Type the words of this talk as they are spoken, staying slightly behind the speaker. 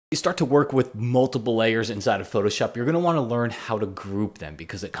You start to work with multiple layers inside of Photoshop, you're going to want to learn how to group them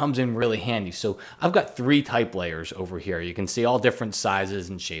because it comes in really handy. So I've got 3 type layers over here. You can see all different sizes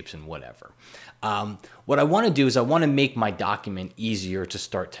and shapes and whatever. What I want to do is I want to make my document easier to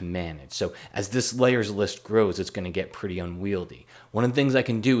start to manage. So as this layers list grows, it's going to get pretty unwieldy. One of the things I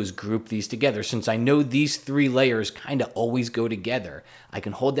can do is group these together. Since I know these 3 layers kind of always go together, I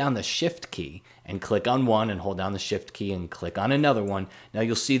can hold down the Shift key and click on one and hold down the Shift key and click on another one. Now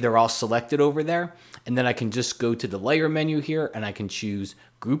you'll see they're all selected over there. And then I can just go to the layer menu here and I can choose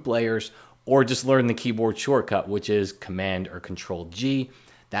group layers or just learn the keyboard shortcut, which is Command or Control G.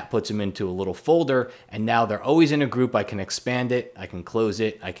 That puts them into a little folder, and now they're always in a group. I can expand it, I can close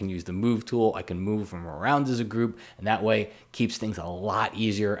it, I can use the move tool, I can move them around as a group, and that way keeps things a lot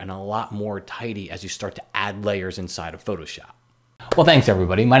easier and a lot more tidy as you start to add layers inside of Photoshop. Well, thanks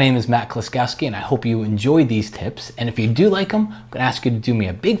everybody. My name is Matt Kloskowski, and I hope you enjoyed these tips. And if you do like them, I'm gonna ask you to do me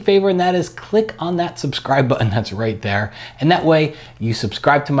a big favor, and that is click on that subscribe button that's right there. And that way you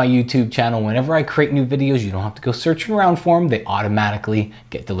subscribe to my YouTube channel. Whenever I create new videos, you don't have to go searching around for them. They automatically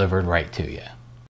get delivered right to you.